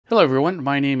Hello everyone,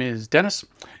 my name is Dennis,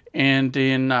 and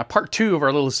in part 2 of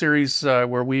our little series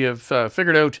where we have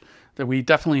figured out that we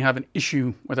definitely have an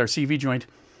issue with our CV joint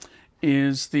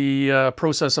is the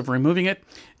process of removing it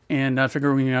and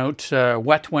figuring out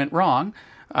what went wrong,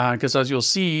 because as you'll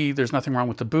see, there's nothing wrong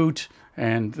with the boot,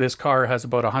 and this car has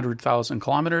about 100,000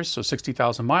 kilometers, so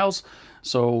 60,000 miles,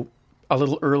 so a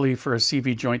little early for a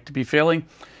CV joint to be failing.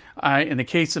 In the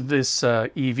case of this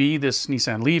EV, this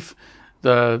Nissan Leaf,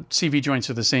 the CV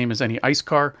joints are the same as any ICE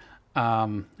car.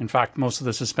 In fact, most of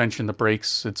the suspension, the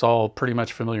brakes, it's all pretty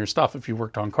much familiar stuff if you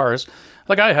worked on cars,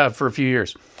 like I have for a few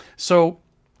years. So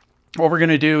what we're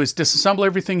going to do is disassemble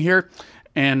everything here,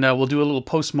 and we'll do a little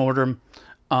post-mortem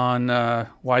on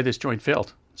why this joint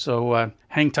failed. So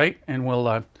hang tight, and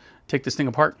we'll take this thing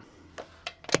apart.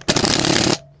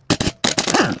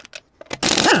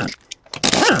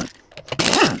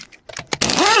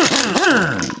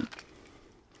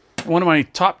 One of my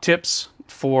top tips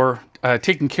for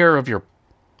taking care of your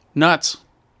nuts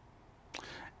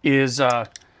is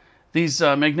these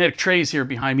magnetic trays here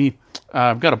behind me.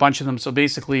 I've got a bunch of them, so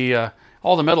basically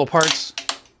all the metal parts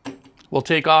we'll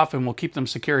take off and we'll keep them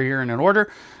secure here in an order,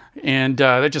 and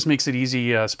that just makes it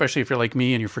easy, especially if you're like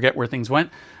me and you forget where things went,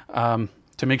 to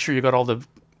make sure you got all the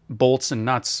bolts and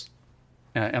nuts,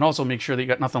 and also make sure that you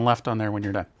got nothing left on there when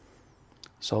you're done.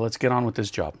 So let's get on with this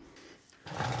job.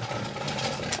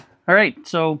 All right,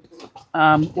 so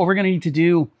what we're going to need to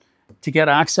do to get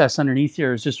access underneath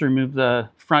here is just remove the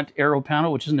front aero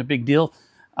panel, which isn't a big deal.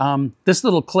 This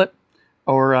little clip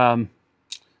or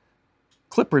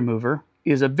clip remover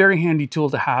is a very handy tool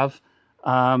to have.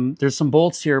 There's some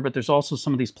bolts here, but there's also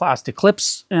some of these plastic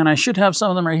clips, and I should have some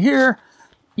of them right here.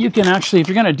 You can actually, if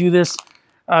you're going to do this,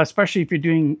 especially if you're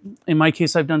doing, in my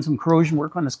case, I've done some corrosion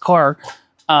work on this car.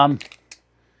 I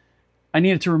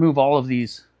needed to remove all of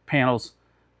these panels.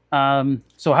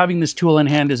 So having this tool in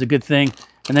hand is a good thing,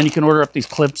 and then you can order up these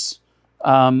clips.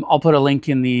 I'll put a link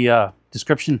in the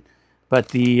description, but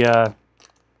the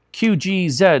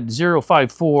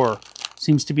QGZ054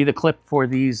 seems to be the clip for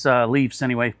these Leafs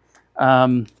anyway.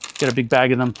 Get a big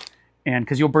bag of them, and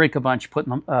because you'll break a bunch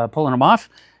pulling them off,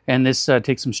 and this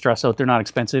takes some stress out. They're not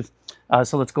expensive.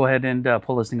 So let's go ahead and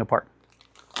pull this thing apart.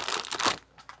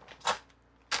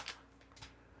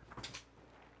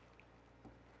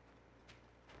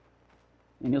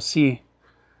 And you'll see,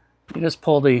 you just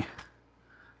pull the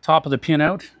top of the pin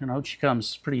out, and out she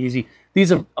comes. Pretty easy.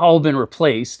 These have all been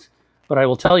replaced, but I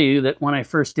will tell you that when I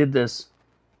first did this,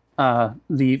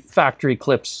 the factory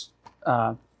clips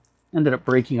ended up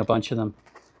breaking a bunch of them.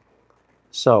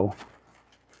 So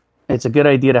it's a good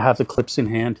idea to have the clips in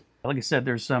hand. Like I said,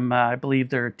 there's some, I believe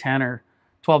they're 10 or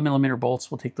 12 millimeter bolts.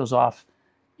 We'll take those off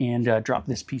and drop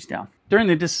this piece down. During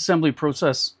the disassembly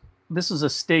process, this is a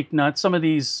stake nut. Some of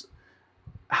these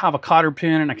have a cotter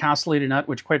pin and a castellated nut,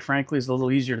 which quite frankly is a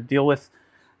little easier to deal with.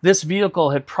 This vehicle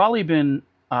had probably been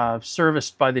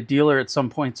serviced by the dealer at some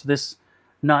point, so this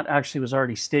nut actually was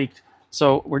already staked.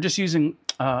 So we're just using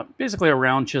basically a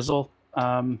round chisel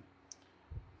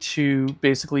to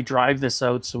basically drive this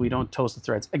out so we don't toast the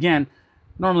threads. Again,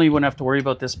 normally you wouldn't have to worry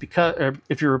about this because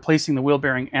if you're replacing the wheel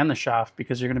bearing and the shaft,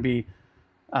 because you're going to be,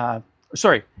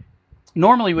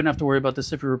 normally you wouldn't have to worry about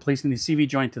this if you're replacing the CV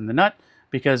joint and the nut,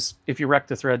 because if you wreck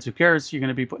the threads, who cares? You're going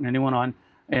to be putting a new one on.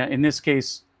 In this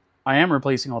case, I am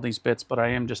replacing all these bits, but I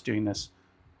am just doing this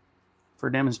for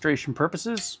demonstration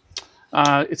purposes.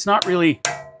 It's not really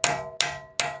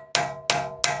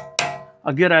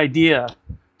a good idea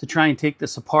to try and take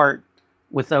this apart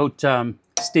without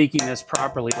staking this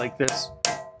properly like this.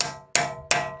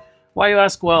 Why, you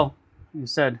ask? Well, you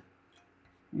said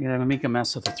you're going to make a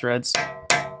mess of the threads.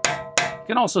 You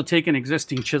can also take an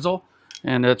existing chisel,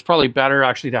 and it's probably better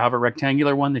actually to have a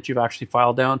rectangular one that you've actually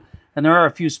filed down. And there are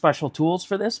a few special tools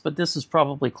for this, but this is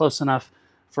probably close enough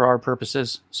for our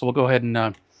purposes. So we'll go ahead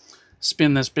and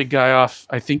spin this big guy off.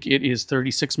 I think it is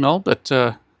 36 mil, but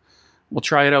we'll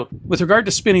try it out. With regard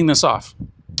to spinning this off,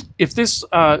 if this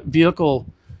vehicle,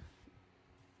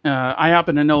 I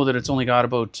happen to know that it's only got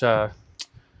about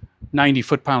 90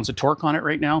 foot-pounds of torque on it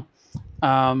right now.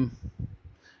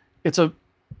 It's a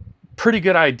pretty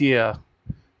good idea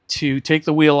to take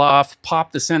the wheel off,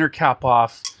 pop the center cap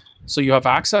off, so you have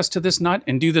access to this nut,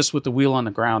 and do this with the wheel on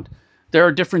the ground. There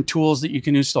are different tools that you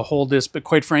can use to hold this, but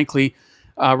quite frankly,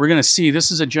 we're going to see this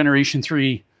is a Generation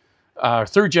 3,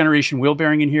 third generation wheel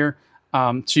bearing in here.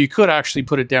 So you could actually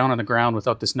put it down on the ground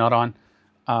without this nut on.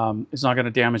 It's not going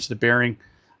to damage the bearing.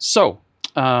 So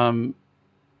I'm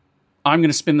going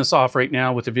to spin this off right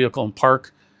now with the vehicle in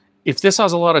park. If this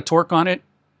has a lot of torque on it,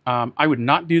 I would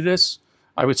not do this.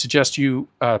 I would suggest you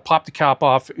pop the cap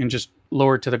off and just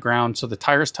lower it to the ground so the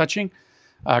tire's touching.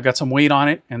 got some weight on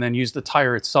it, and then use the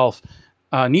tire itself.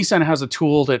 Nissan has a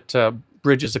tool that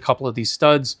bridges a couple of these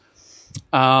studs,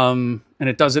 and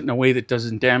it does it in a way that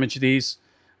doesn't damage these.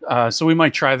 So we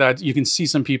might try that. You can see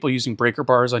some people using breaker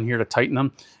bars on here to tighten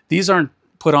them. These aren't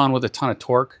put on with a ton of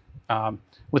torque.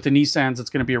 With the Nissans, it's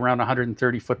going to be around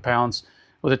 130 foot-pounds.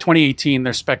 With a 2018,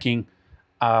 they're speccing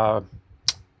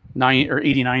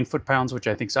 89 foot-pounds, which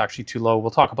I think is actually too low.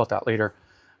 We'll talk about that later.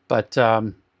 But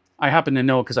I happen to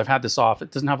know, because I've had this off,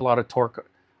 it doesn't have a lot of torque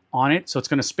on it, so it's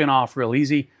going to spin off real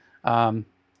easy.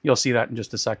 You'll see that in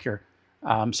just a sec here.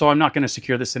 So I'm not going to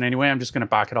secure this in any way. I'm just going to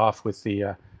back it off with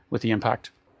the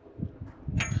impact.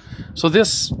 So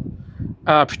this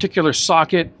particular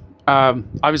socket,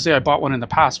 obviously I bought one in the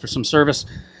past for some service.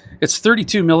 It's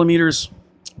 32 millimeters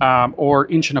or 1.25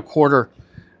 inches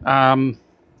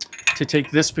to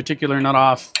take this particular nut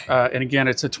off. And again,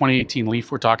 it's a 2018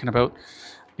 Leaf we're talking about.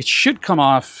 It should come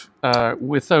off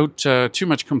without too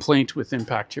much complaint with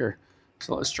impact here.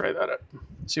 So let's try that out,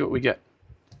 see what we get.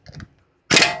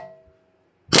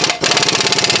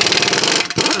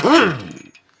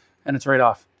 And it's right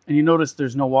off. And you notice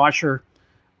there's no washer,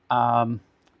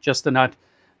 just the nut.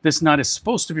 This nut is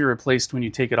supposed to be replaced when you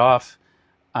take it off.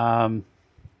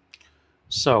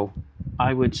 So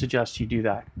I would suggest you do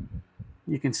that.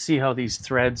 You can see how these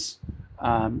threads,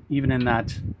 even in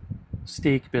that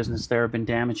stake business there, have been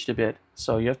damaged a bit.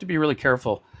 So you have to be really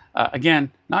careful.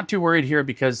 Again, not too worried here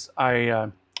because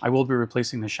I will be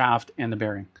replacing the shaft and the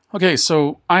bearing. Okay,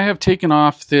 so I have taken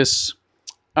off this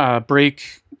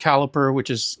brake caliper, which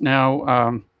is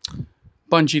now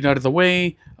bungeed out of the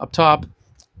way. Up top,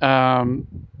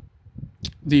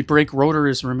 the brake rotor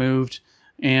is removed.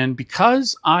 And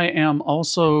because I am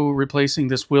also replacing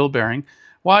this wheel bearing,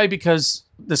 why? Because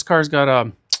this car's got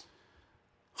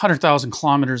 100,000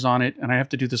 kilometers on it, and I have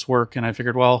to do this work. And I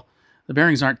figured, well, the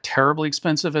bearings aren't terribly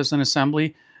expensive as an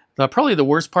assembly. Probably the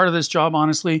worst part of this job,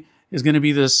 honestly, is going to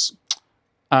be this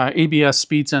ABS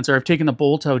speed sensor. I've taken the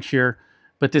bolt out here,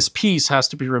 but this piece has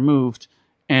to be removed,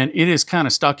 and it is kind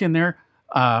of stuck in there.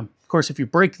 Of course, if you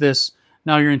break this,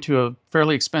 now you're into a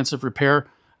fairly expensive repair.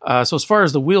 So as far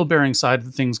as the wheel bearing side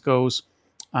of things goes,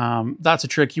 that's a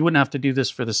trick. You wouldn't have to do this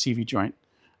for the CV joint,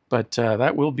 but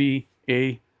that will be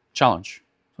a challenge.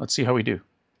 Let's see how we do.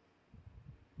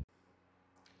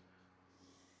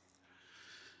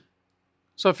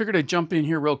 So I figured I'd jump in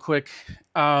here real quick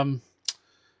and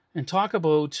talk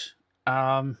about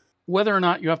whether or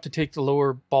not you have to take the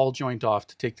lower ball joint off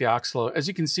to take the axle. As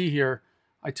you can see here,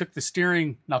 I took the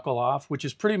steering knuckle off, which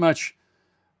is pretty much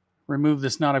remove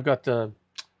this nut. I've got the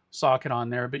socket on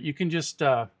there, but you can just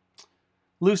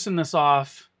loosen this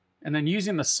off, and then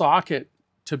using the socket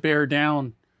to bear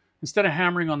down, instead of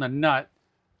hammering on the nut,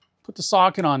 put the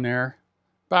socket on there,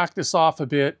 back this off a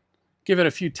bit, give it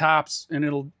a few taps, and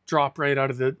it'll drop right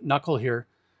out of the knuckle here.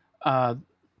 And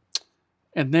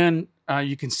then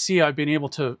you can see I've been able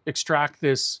to extract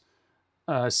this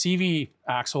CV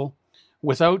axle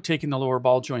without taking the lower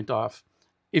ball joint off.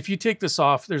 If you take this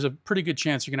off, there's a pretty good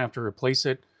chance you're gonna have to replace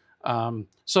it.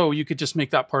 So you could just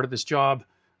make that part of this job.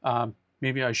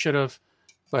 Maybe I should have,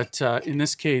 but in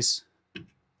this case,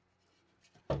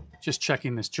 just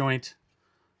checking this joint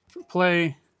for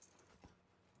play.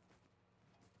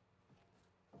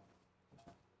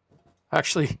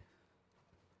 Actually,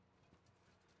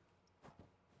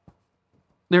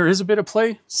 there is a bit of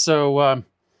play. So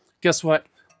guess what?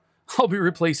 I'll be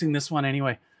replacing this one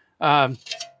anyway.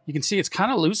 You can see it's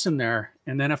kind of loose in there.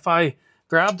 And then if I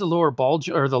grab the lower ball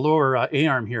or the lower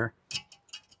A-arm here,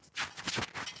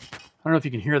 I don't know if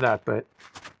you can hear that, but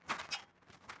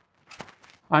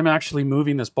I'm actually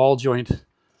moving this ball joint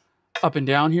up and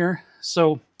down here.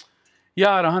 So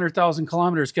yeah, at 100,000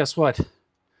 kilometers, guess what?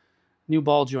 New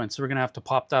ball joint. So we're going to have to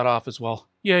pop that off as well.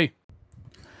 Yay.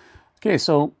 Okay,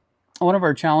 so one of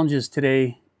our challenges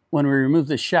today, when we remove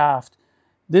the shaft,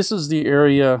 this is the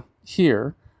area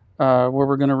here where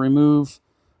we're going to remove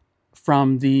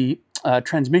from the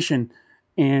transmission.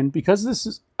 And because this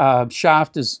is,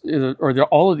 shaft is,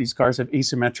 all of these cars have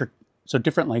asymmetric, so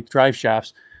different like drive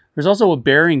shafts, there's also a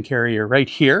bearing carrier right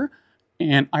here.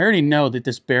 And I already know that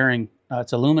this bearing,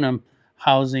 it's aluminum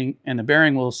housing, and the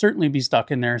bearing will certainly be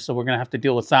stuck in there. So we're going to have to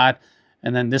deal with that.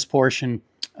 And then this portion,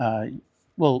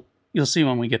 well, you'll see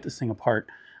when we get this thing apart.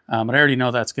 But I already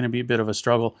know that's going to be a bit of a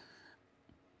struggle.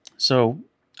 So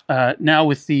now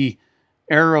with the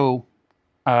aero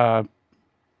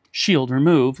shield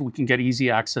removed, we can get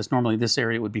easy access. Normally this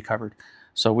area would be covered.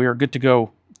 So we are good to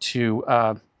go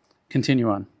to continue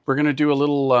on. We're going to do a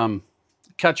little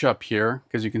catch up here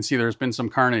because you can see there's been some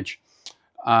carnage.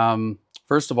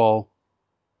 First of all,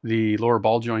 the lower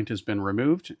ball joint has been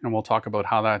removed, and we'll talk about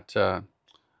how that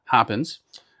happens,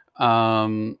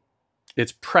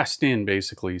 it's pressed in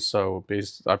basically. So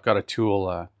I've got a tool,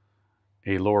 a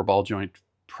lower ball joint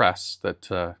press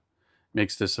that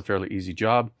makes this a fairly easy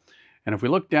job. And if we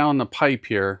look down the pipe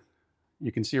here,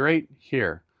 you can see right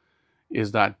here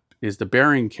is the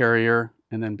bearing carrier,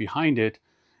 and then behind it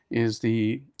is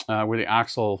the where the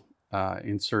axle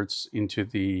inserts into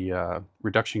the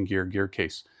reduction gear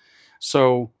case.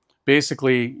 So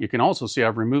basically, you can also see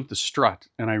I've removed the strut,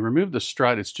 and I removed the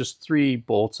strut. It's just 3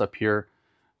 bolts up here,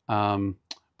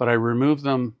 but I removed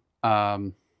them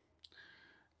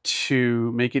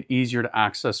to make it easier to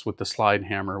access with the slide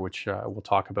hammer, which we'll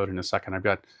talk about in a second. I've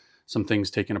got some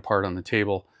things taken apart on the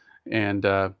table, and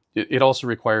it also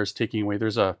requires taking away.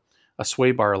 There's a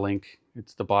sway bar link.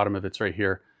 It's the bottom of it's right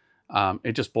here.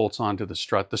 It just bolts onto the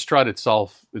strut. The strut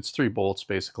itself, it's 3 bolts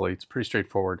basically. It's pretty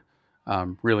straightforward.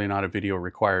 Really not a video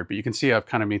required, but you can see I've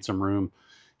kind of made some room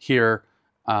here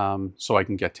so I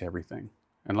can get to everything.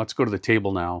 And let's go to the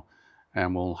table now,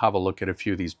 and we'll have a look at a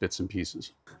few of these bits and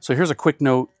pieces. So here's a quick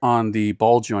note on the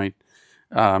ball joint,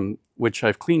 which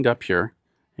I've cleaned up here,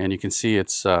 and you can see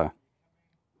it's, I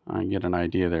get an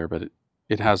idea there, but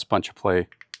it has a bunch of play.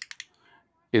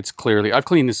 It's clearly, I've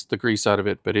cleaned the grease out of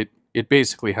it, but it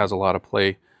basically has a lot of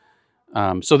play.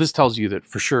 So this tells you that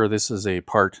for sure this is a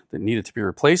part that needed to be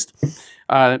replaced.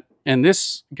 And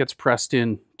this gets pressed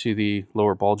in to the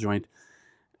lower ball joint.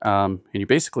 And you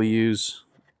basically use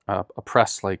a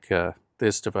press like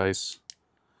this device.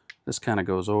 This kind of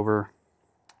goes over.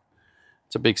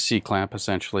 It's a big C-clamp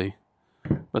essentially.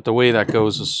 But the way that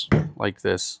goes is like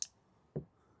this.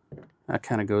 That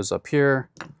kind of goes up here.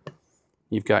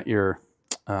 You've got your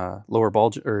lower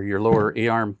ball or your lower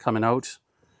A-arm coming out.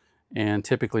 And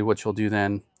typically what you'll do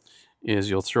then is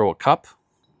you'll throw a cup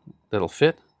that'll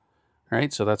fit,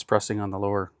 right? So that's pressing on the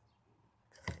lower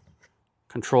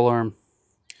control arm.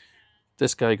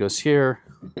 This guy goes here.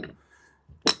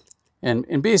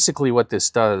 And basically what this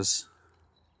does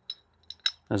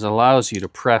is it allows you to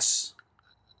press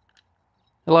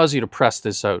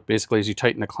this out. Basically, as you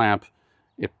tighten the clamp,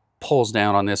 it pulls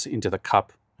down on this into the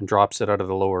cup and drops it out of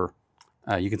the lower.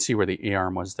 You can see where the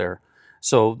A-arm was there.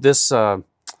 So this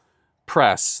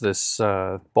press, this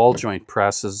ball joint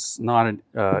press, is not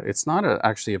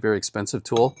actually a very expensive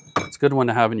tool. It's a good one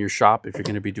to have in your shop if you're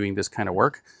going to be doing this kind of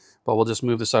work. But we'll just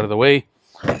move this out of the way,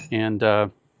 and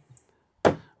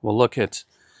we'll look at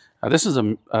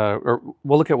we'll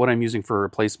look at what I'm using for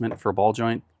replacement for a ball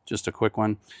joint. Just a quick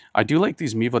one. I do like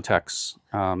these Mevotechs.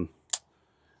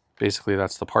 Basically,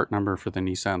 that's the part number for the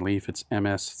Nissan Leaf. It's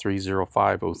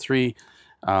MS30503.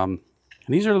 And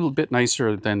these are a little bit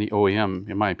nicer than the OEM,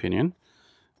 in my opinion.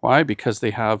 Why? Because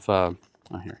they have,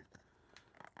 here,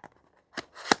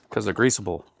 because they're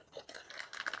greasable.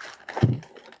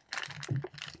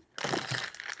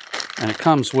 And it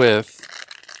comes with,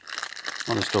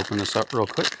 I'll just open this up real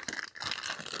quick.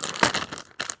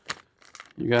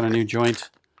 You got a new joint.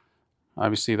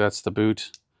 Obviously, that's the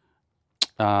boot.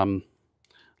 A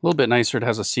little bit nicer. It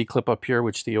has a C-clip up here,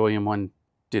 which the OEM one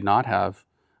did not have,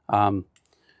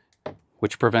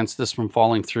 which prevents this from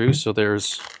falling through. So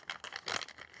there's,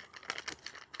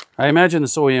 I imagine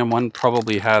this OEM one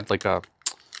probably had like a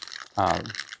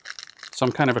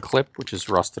some kind of a clip, which is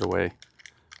rusted away.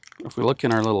 If we look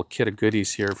in our little kit of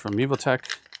goodies here from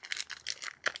Mevotech,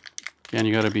 again,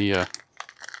 you got to be, of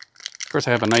course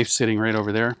I have a knife sitting right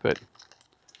over there, but it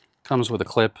comes with a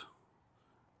clip.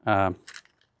 It'll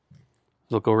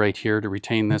go right here to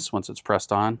retain this once it's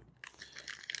pressed on.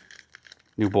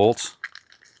 New bolts.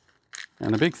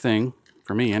 And the big thing,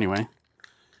 for me anyway,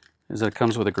 is that it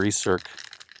comes with a grease zerk.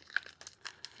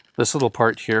 This little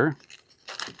part here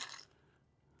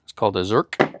is called a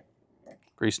zerk,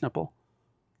 grease nipple.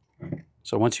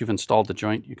 So once you've installed the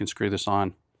joint, you can screw this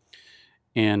on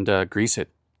and grease it.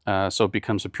 So it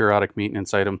becomes a periodic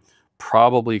maintenance item.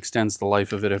 Probably extends the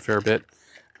life of it a fair bit,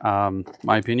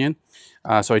 my opinion.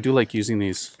 So I do like using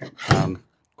these,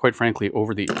 quite frankly,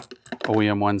 over the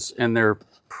OEM ones. And they're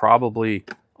probably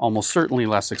almost certainly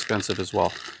less expensive as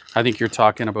well. I think you're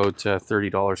talking about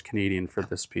 $30 Canadian for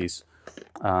this piece.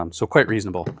 So quite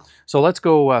reasonable. So let's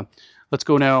go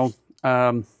now.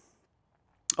 Oh,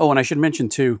 and I should mention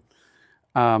too,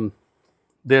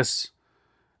 this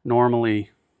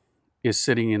normally is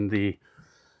sitting in the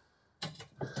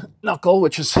knuckle,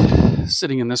 which is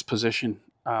sitting in this position.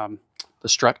 The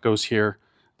strut goes here.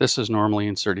 This is normally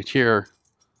inserted here.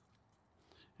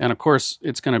 And of course,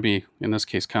 it's going to be, in this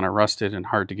case, kind of rusted and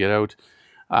hard to get out.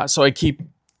 So I keep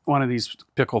one of these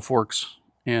pickle forks,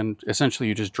 and essentially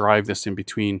you just drive this in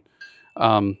between.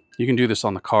 You can do this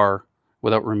on the car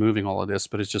without removing all of this,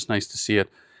 but it's just nice to see it.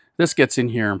 this gets in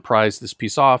here and pries this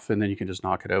piece off, and then you can just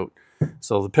knock it out.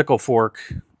 So the pickle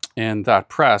fork and that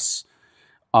press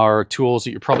are tools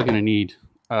that you're probably going to need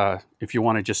if you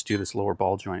want to just do this lower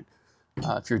ball joint,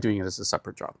 if you're doing it as a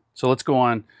separate job. So let's go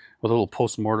on with a little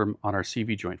post-mortem on our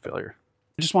CV joint failure.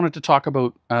 I just wanted to talk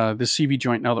about this CV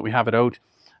joint now that we have it out.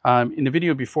 In the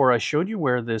video before, I showed you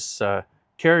where this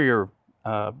carrier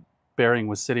bearing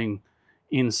was sitting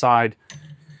inside.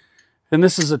 And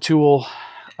this is a tool.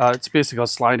 It's basically a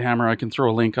slide hammer. I can throw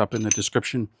a link up in the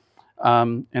description.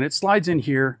 And it slides in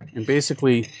here, and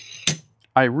basically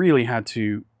I really had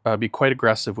to be quite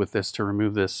aggressive with this to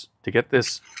remove this, to get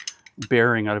this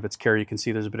bearing out of its carrier. You can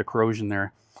see there's a bit of corrosion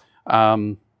there.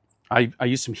 I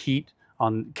used some heat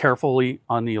carefully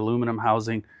on the aluminum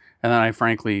housing, and then I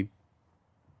frankly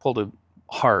pulled it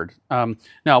hard.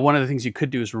 Now, one of the things you could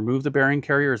do is remove the bearing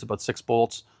carrier. It's about 6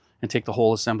 bolts, and take the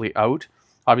whole assembly out.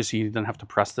 Obviously, you didn't have to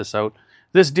press this out.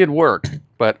 This did work,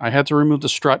 but I had to remove the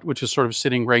strut, which is sort of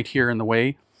sitting right here in the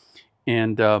way,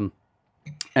 and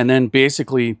then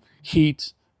basically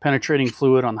heat penetrating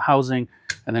fluid on the housing,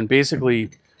 and then basically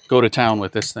go to town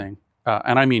with this thing.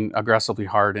 And I mean aggressively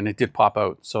hard, and it did pop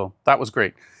out. So that was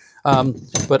great.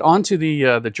 But onto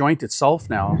the joint itself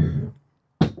now.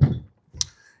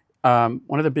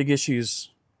 One of the big issues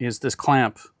is this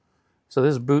clamp. So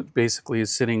this boot basically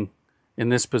is sitting in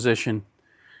this position,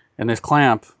 and this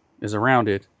clamp is around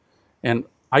it. And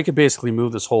I could basically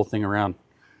move this whole thing around.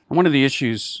 And one of the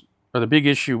issues, or the big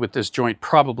issue with this joint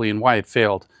probably, and why it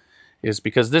failed, is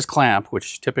because this clamp,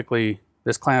 which typically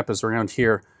this clamp is around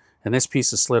here, and this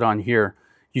piece is slid on here,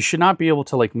 you should not be able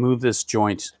to like move this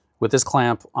joint with this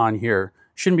clamp on here.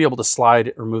 You shouldn't be able to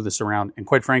slide or move this around. And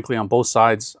quite frankly, on both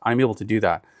sides, I'm able to do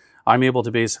that. I'm able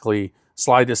to basically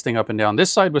slide this thing up and down.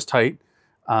 This side was tight.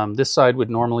 This side would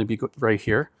normally be right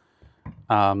here.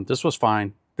 This was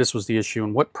fine. This was the issue.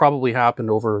 And what probably happened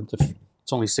over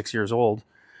it's only 6 years old,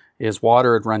 is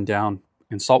water had run down,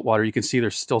 and salt water. You can see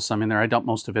there's still some in there. I dumped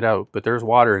most of it out, but there's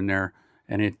water in there,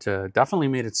 and it definitely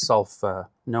made itself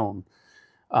known.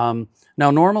 Now,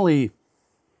 normally,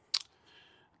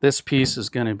 this piece is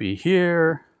going to be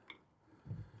here,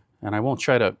 and I won't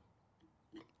try to,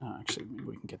 actually, maybe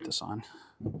we can get this on.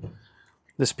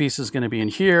 This piece is going to be in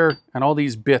here, and all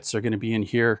these bits are going to be in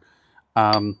here.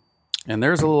 And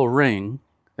there's a little ring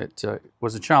that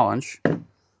was a challenge.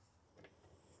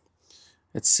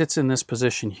 It sits in this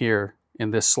position here, in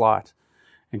this slot,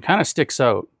 and kind of sticks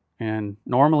out. And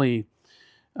normally,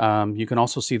 you can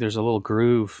also see there's a little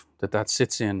groove that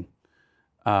sits in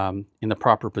the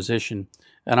proper position.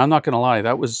 And I'm not going to lie,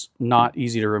 that was not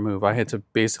easy to remove. I had to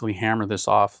basically hammer this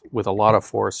off with a lot of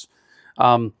force.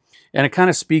 And it kind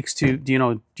of speaks to,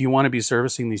 do you want to be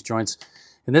servicing these joints?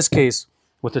 In this case,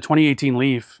 with the 2018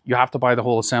 Leaf, you have to buy the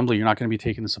whole assembly. You're not going to be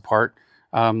taking this apart.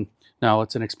 Now,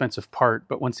 it's an expensive part,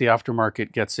 but once the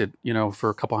aftermarket gets it, for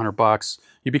a couple $100,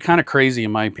 you'd be kind of crazy,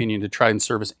 in my opinion, to try and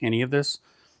service any of this.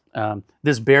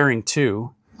 This bearing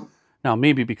too. Now,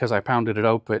 maybe because I pounded it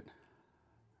out, but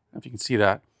if you can see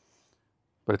that,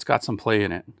 but it's got some play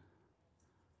in it.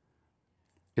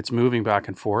 It's moving back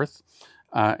and forth.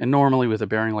 And normally with a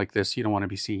bearing like this, you don't want to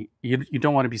be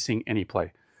seeing any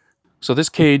play. So this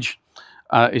cage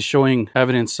is showing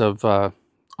evidence of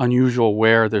unusual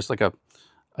wear. There's like a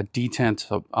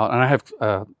detent, and I have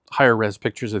higher res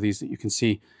pictures of these that you can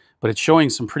see, but it's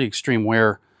showing some pretty extreme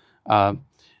wear.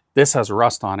 This has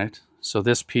rust on it. So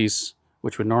this piece,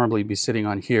 which would normally be sitting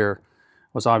on here,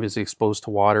 was obviously exposed to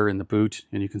water in the boot,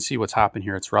 and you can see what's happened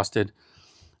here. It's rusted.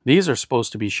 These are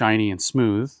supposed to be shiny and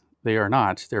smooth. They are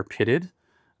not. They're pitted.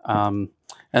 And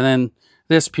then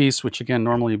this piece, which again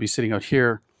normally would be sitting out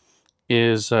here,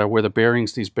 is where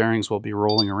these bearings will be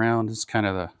rolling around. It's kind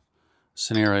of the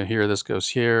scenario here. This goes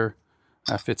here.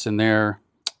 That fits in there.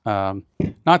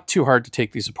 Not too hard to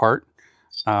take these apart.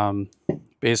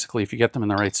 Basically, if you get them in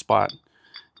the right spot,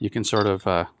 you can sort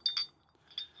of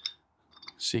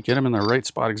so you get them in the right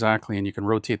spot exactly, and you can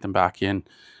rotate them back in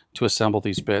to assemble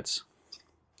these bits.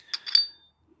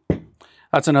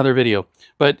 That's another video.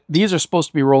 But these are supposed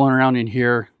to be rolling around in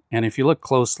here, and if you look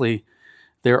closely,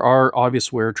 there are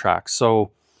obvious wear tracks.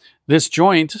 So this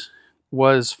joint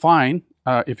was fine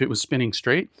if it was spinning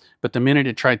straight, but the minute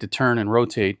it tried to turn and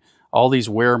rotate, all these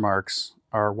wear marks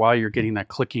are why you're getting that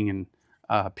clicking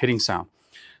and pitting sound.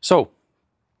 So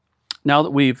now that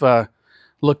we've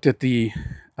looked at the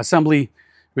assembly,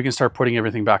 we can start putting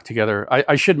everything back together.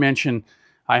 I should mention,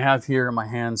 I have here in my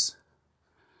hands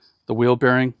the wheel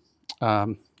bearing.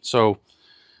 So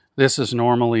this is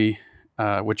normally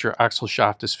what your axle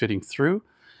shaft is fitting through,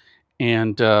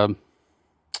 and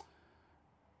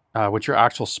what your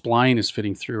axle spline is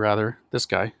fitting through, rather. This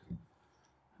guy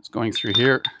is going through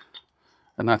here.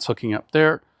 and that's hooking up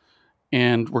there.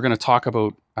 And we're going to talk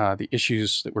about the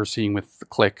issues that we're seeing with the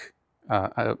click,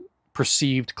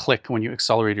 perceived click when you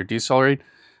accelerate or decelerate.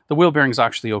 The wheel bearing is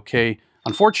actually okay.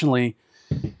 Unfortunately,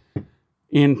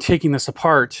 in taking this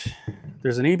apart,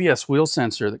 there's an ABS wheel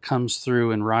sensor that comes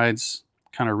through and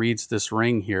kind of reads this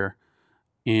ring here.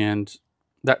 And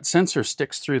that sensor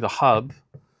sticks through the hub,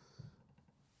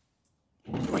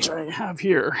 which I have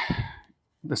here.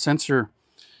 The sensor,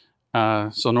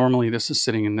 so normally this is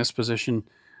sitting in this position.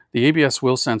 The ABS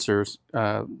wheel sensors,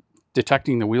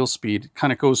 detecting the wheel speed,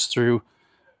 kind of goes through,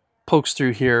 pokes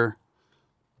through here,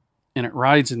 and it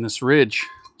rides in this ridge.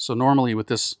 So normally with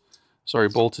this,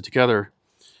 bolted together,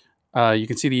 you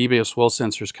can see the ABS wheel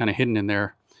sensor is kind of hidden in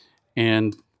there.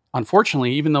 And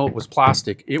unfortunately, even though it was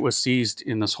plastic, it was seized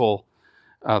in this hole.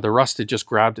 The rust had just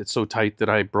grabbed it so tight that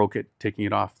I broke it taking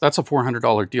it off. That's a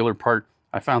 $400 dealer part.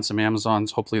 I found some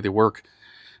Amazons. Hopefully they work.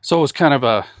 So it was kind of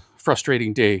a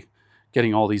frustrating day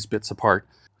getting all these bits apart.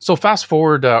 So fast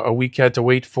forward a week, had to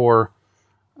wait for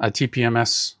a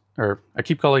TPMS, or I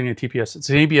keep calling it a TPS. It's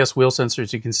an ABS wheel sensor.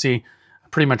 As you can see, I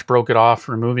pretty much broke it off,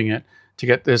 removing it to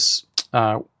get this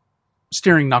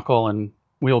steering knuckle and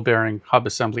wheel bearing hub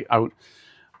assembly out.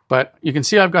 But you can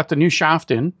see I've got the new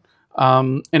shaft in,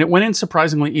 and it went in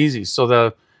surprisingly easy. So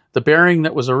the bearing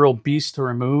that was a real beast to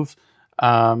remove,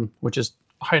 which is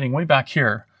hiding way back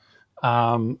here,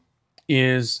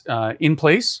 is in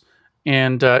place.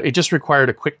 And it just required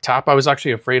a quick tap. I was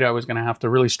actually afraid I was going to have to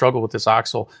really struggle with this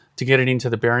axle to get it into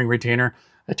the bearing retainer.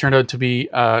 It turned out to be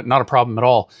not a problem at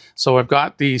all. So I've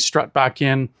got the strut back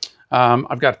in.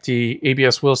 I've got the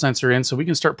ABS wheel sensor in, so we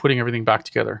can start putting everything back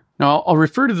together. Now, I'll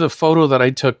refer to the photo that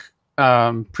I took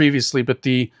previously, but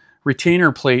the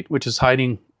retainer plate, which is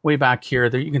hiding way back here,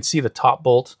 there you can see the top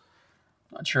bolt.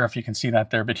 Not sure if you can see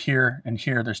that there, but here and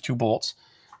here, there's 2 bolts.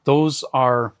 Those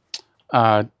are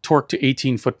torqued to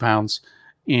 18 foot-pounds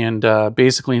and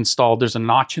basically installed. There's a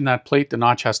notch in that plate. The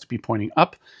notch has to be pointing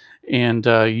up, and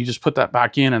you just put that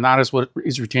back in, and that is what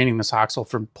is retaining this axle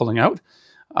from pulling out.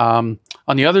 On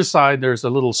the other side, there's a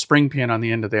little spring pin on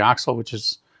the end of the axle, which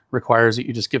requires that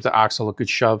you just give the axle a good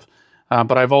shove.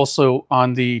 But I've also,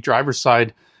 on the driver's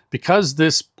side, because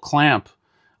this clamp,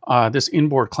 this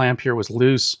inboard clamp here was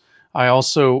loose, I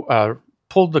also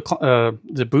pulled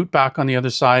the boot back on the other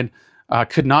side.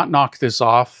 Could not knock this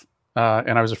off,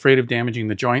 and I was afraid of damaging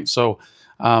the joint. So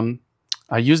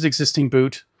I used the existing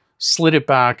boot, slid it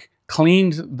back,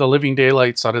 cleaned the living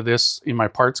daylights out of this in my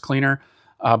parts cleaner,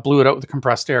 blew it out with the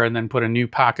compressed air, and then put a new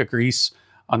pack of grease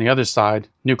on the other side,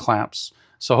 new clamps.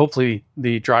 So hopefully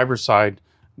the driver's side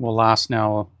will last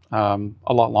now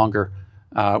a lot longer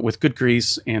with good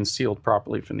grease and sealed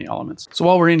properly from the elements. So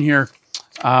while we're in here,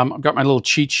 I've got my little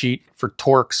cheat sheet for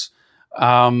torques.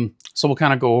 So we'll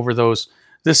kind of go over those.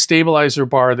 This stabilizer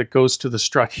bar that goes to the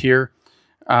strut here,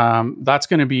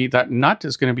 that nut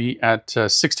is going to be at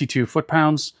 62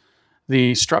 foot-pounds.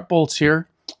 The strut bolts here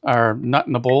are nut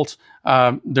and the bolt.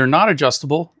 They're not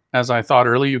adjustable, as I thought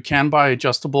earlier. You can buy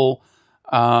adjustable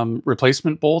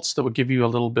replacement bolts that would give you a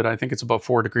little bit, I think it's about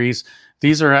 4 degrees.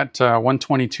 These are at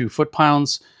 122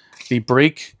 foot-pounds. The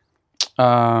brake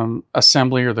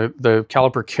assembly, or the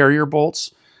caliper carrier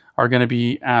bolts, are going to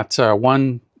be at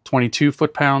 122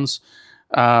 foot-pounds.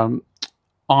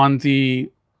 On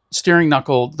the steering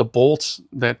knuckle, the bolt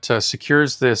that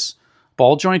secures this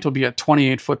ball joint will be at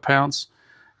 28 foot-pounds.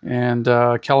 And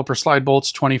caliper slide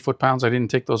bolts, 20 foot-pounds. I didn't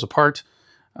take those apart.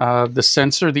 The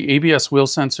sensor, the ABS wheel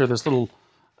sensor, this little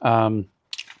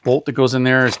bolt that goes in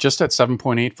there is just at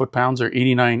 7.8 foot-pounds, or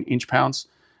 89 inch-pounds.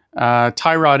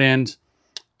 Tie rod end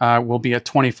will be at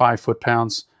 25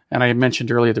 foot-pounds. And I had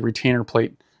mentioned earlier the retainer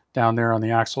plate down there on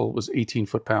the axle was 18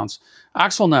 foot-pounds.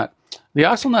 Axle nut. The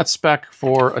axle nut spec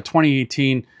for a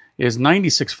 2018 is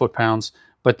 96 foot-pounds,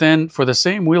 but then for the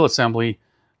same wheel assembly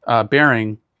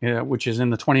bearing, which is in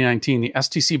the 2019, the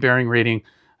STC bearing rating,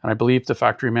 and I believe the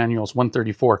factory manual is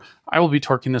 134. I will be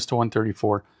torquing this to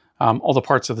 134. All the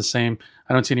parts are the same.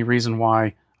 I don't see any reason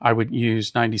why I would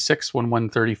use 96 when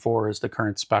 134 is the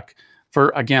current spec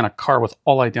for, again, a car with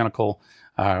all identical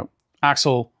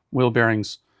axle, wheel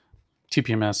bearings,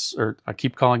 TPMS, or I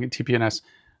keep calling it TPNS,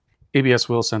 ABS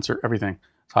wheel sensor, everything.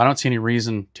 So I don't see any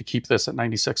reason to keep this at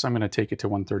 96. I'm going to take it to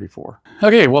 134.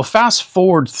 Okay, well, fast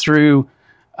forward through.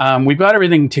 We've got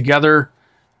everything together.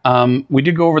 We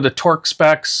did go over the torque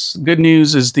specs. Good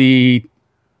news is the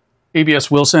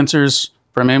ABS wheel sensors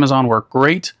from Amazon work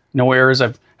great. No errors.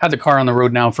 I've had the car on the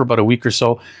road now for about a week or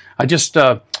so. I just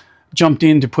jumped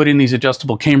in to put in these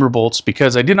adjustable camber bolts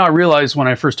because I did not realize when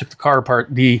I first took the car apart,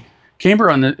 the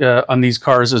camber on these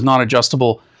cars is not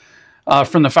adjustable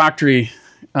from the factory.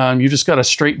 You just got a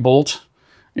straight bolt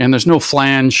and there's no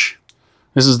flange.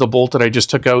 This is the bolt that I just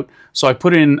took out. So I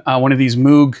put in one of these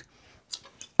Moog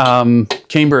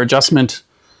camber adjustment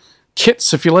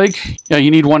kits, if you like. Yeah,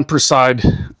 you need one per side.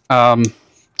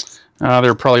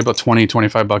 They're probably about 20,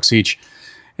 25 bucks each.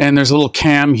 And there's a little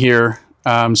cam here.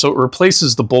 So it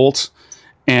replaces the bolt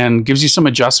and gives you some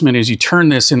adjustment. As you turn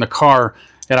this in the car,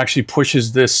 it actually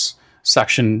pushes this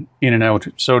section in and out.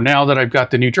 So now that I've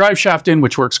got the new drive shaft in,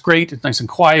 which works great, it's nice and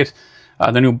quiet,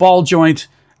 the new ball joint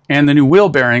and the new wheel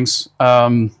bearings,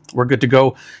 we're good to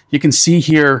go. You can see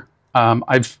here,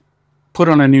 I've put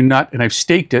on a new nut and I've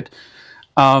staked it,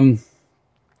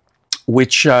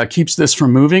 which keeps this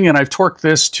from moving. And I've torqued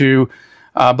this to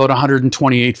about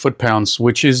 128 foot-pounds,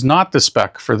 which is not the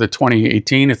spec for the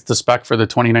 2018. It's the spec for the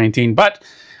 2019. But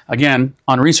again,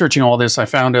 on researching all this, I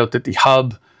found out that the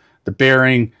hub, the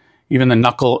bearing, even the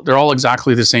knuckle, they're all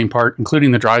exactly the same part,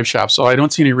 including the drive shaft. So I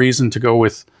don't see any reason to go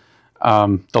with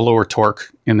the lower torque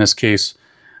in this case.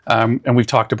 And we've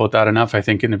talked about that enough, I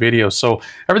think, in the video. So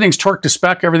everything's torqued to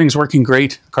spec. Everything's working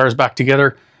great. The car's back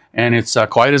together, and it's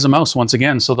quiet as a mouse once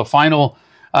again. So the final,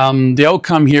 the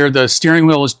outcome here, the steering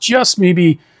wheel is just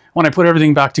maybe, when I put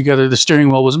everything back together, the steering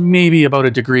wheel was maybe about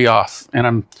a degree off. And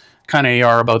I'm kind of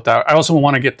AR about that. I also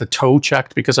want to get the toe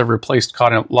checked because I've replaced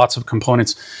lots of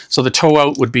components. So the toe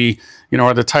out would be, you know,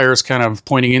 are the tires kind of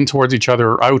pointing in towards each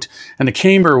other or out? And the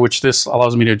camber, which this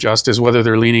allows me to adjust, is whether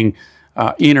they're leaning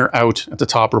in or out at the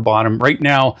top or bottom. Right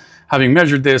now, having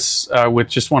measured this with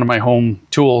just one of my home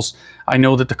tools, I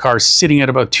know that the car is sitting at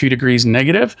about 2 degrees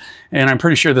negative, and I'm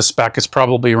pretty sure the spec is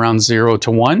probably around 0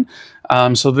 to 1.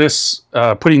 So this,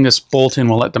 putting this bolt in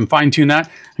will let them fine tune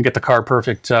that and get the car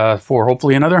perfect for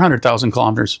hopefully another 100,000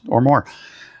 kilometers or more.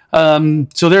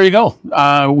 So there you go.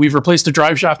 We've replaced the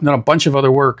drive shaft and done a bunch of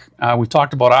other work. We've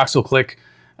talked about axle click,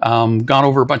 gone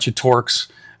over a bunch of torques,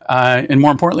 and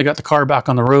more importantly, got the car back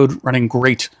on the road running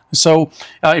great. So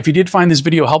if you did find this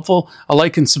video helpful, a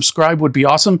like and subscribe would be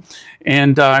awesome.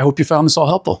 And I hope you found this all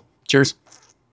helpful. Cheers.